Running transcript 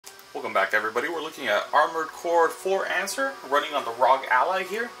Welcome back, everybody. We're looking at Armored Core 4 Answer running on the ROG Ally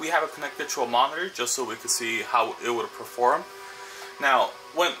here. We have it connected to a monitor just so we could see how it would perform. Now,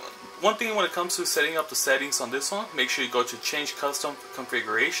 one thing when it comes to setting up the settings on this one, make sure you go to Change Custom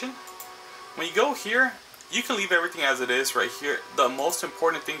Configuration. When you go here, you can leave everything as it is right here. The most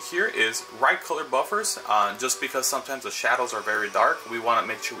important thing here is right color buffers. Just because sometimes the shadows are very dark, we want to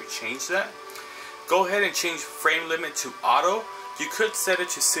make sure we change that. Go ahead and change frame limit to auto. You could set it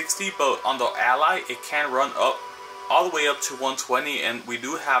to 60, but on the Ally it can run up all the way up to 120, and we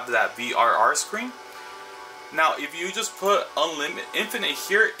do have that VRR screen. Now if you just put infinite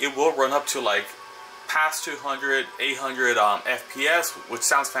here, it will run up to like past 200, 800 FPS, which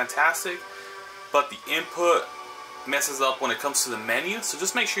sounds fantastic, but the input messes up when it comes to the menu. So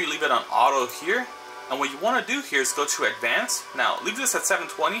just make sure you leave it on auto here, and what you want to do here is go to advanced. Now leave this at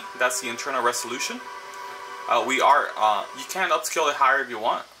 720, that's the internal resolution. You can upscale it higher if you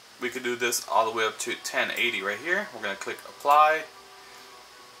want. We could do this all the way up to 1080 right here. We're going to click apply.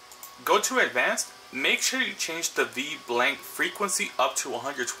 Go to advanced. Make sure you change the V blank frequency up to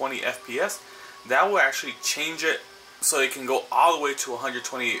 120 FPS. That will actually change it so it can go all the way to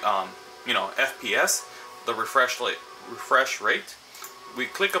 120 FPS, the refresh rate. We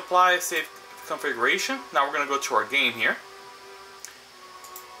click apply, save configuration. Now we're going to go to our game here.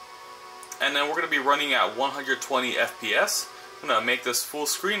 And then we're going to be running at 120 FPS. I'm going to make this full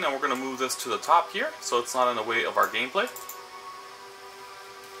screen, and we're going to move this to the top here so it's not in the way of our gameplay.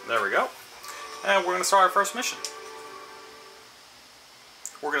 There we go. And we're going to start our first mission.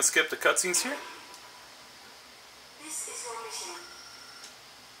 We're going to skip the cutscenes here. This is your mission.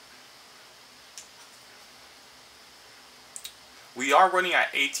 We are running at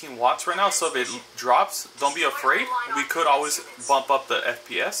 18 watts right now, so if it drops, don't be afraid. We could always bump up the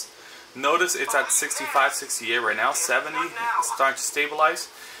FPS. Notice it's at 65, 68 right now, 70, it's starting to stabilize.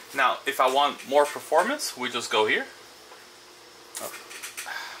 Now, if I want more performance, we just go here. Oh.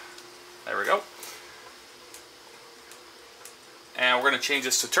 There we go. And we're going to change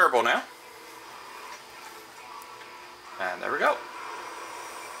this to turbo now. And there we go.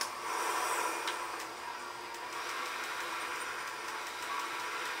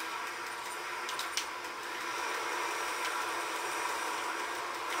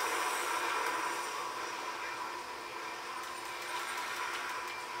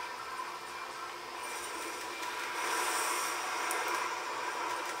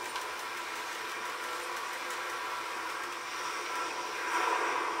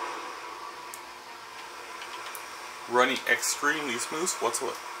 Running extremely smooth,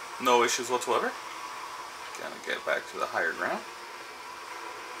 no issues whatsoever. Gonna get back to the higher ground.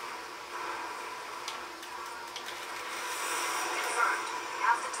 Confirmed.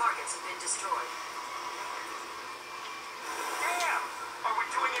 Half the targets have been destroyed. Damn! Are we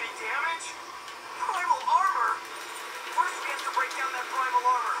doing any damage? Primal armor? First we have to break down that primal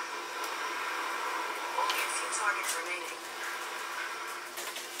armor. Only a few targets remaining.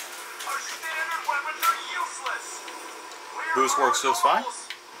 Our standard weapons are useless. Boost works just fine.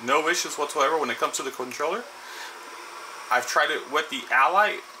 No issues whatsoever when it comes to the controller. I've tried it with the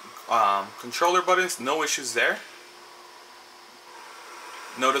Ally controller buttons, no issues there.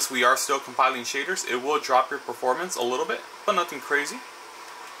 Notice we are still compiling shaders. It will drop your performance a little bit, but nothing crazy.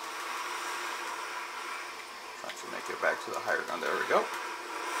 Trying to make it back to the higher ground. There we go.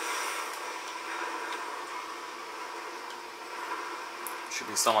 Should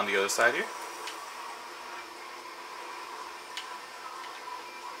be some on the other side here.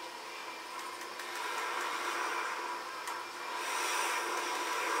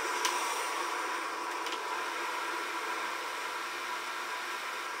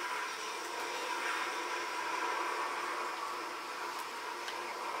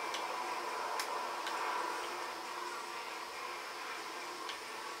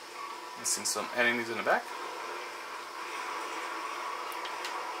 Missing some enemies in the back.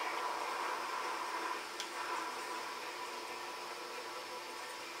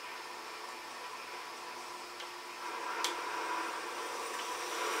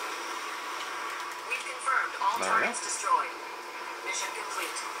 We've confirmed all targets destroyed. Mission complete.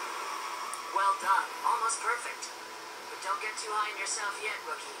 Well done. Almost perfect. But don't get too high on yourself yet,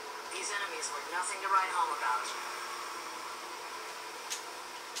 rookie. These enemies were nothing to write home about.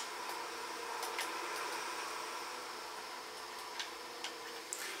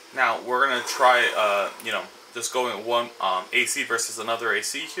 Now we're gonna try, just going one AC versus another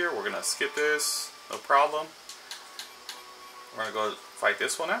AC here. We're gonna skip this, no problem. We're gonna go fight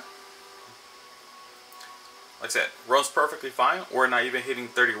this one out. Like I said, runs perfectly fine. We're not even hitting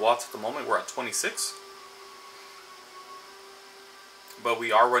 30 watts at the moment. We're at 26. but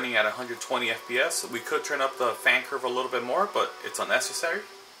we are running at 120 FPS. We could turn up the fan curve a little bit more, but it's unnecessary.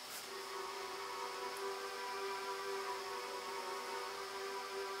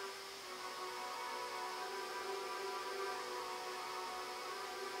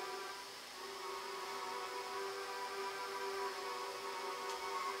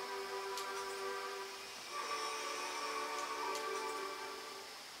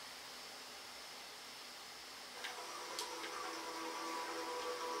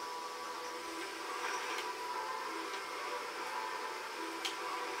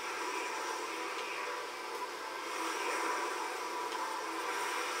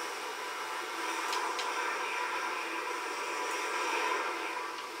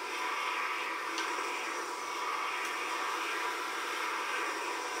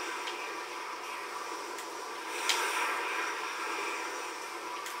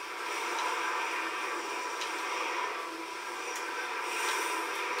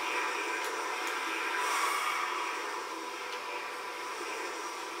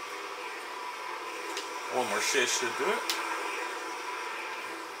 One more shit should do it.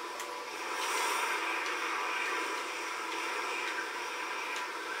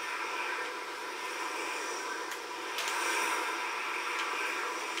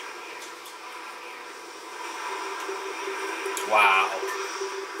 Wow.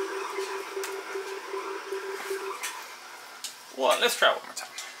 Well, let's try it one more time.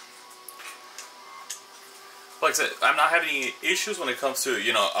 Like I said, I'm not having any issues when it comes to,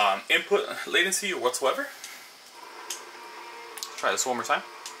 you know, input latency or whatsoever. Let's try this one more time.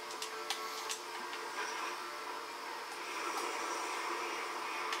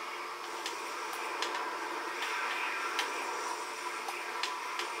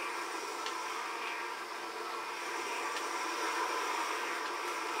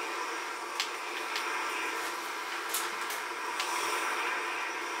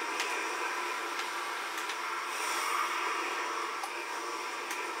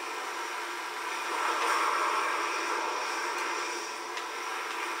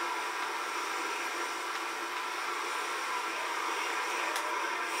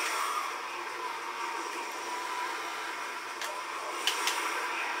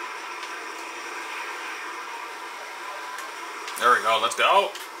 There we go, let's go.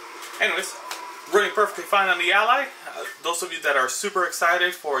 Anyways, running perfectly fine on the Ally. Those of you that are super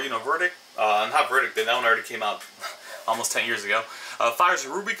excited for, you know, Verdict, not Verdict, that one already came out almost 10 years ago. Fires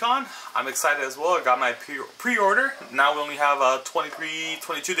of Rubicon, I'm excited as well. I got my pre-order. Now we only have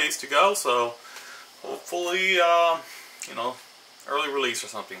 22 days to go, so hopefully, you know, early release or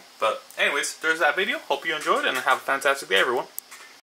something. But anyways, there's that video. Hope you enjoyed and have a fantastic day, everyone.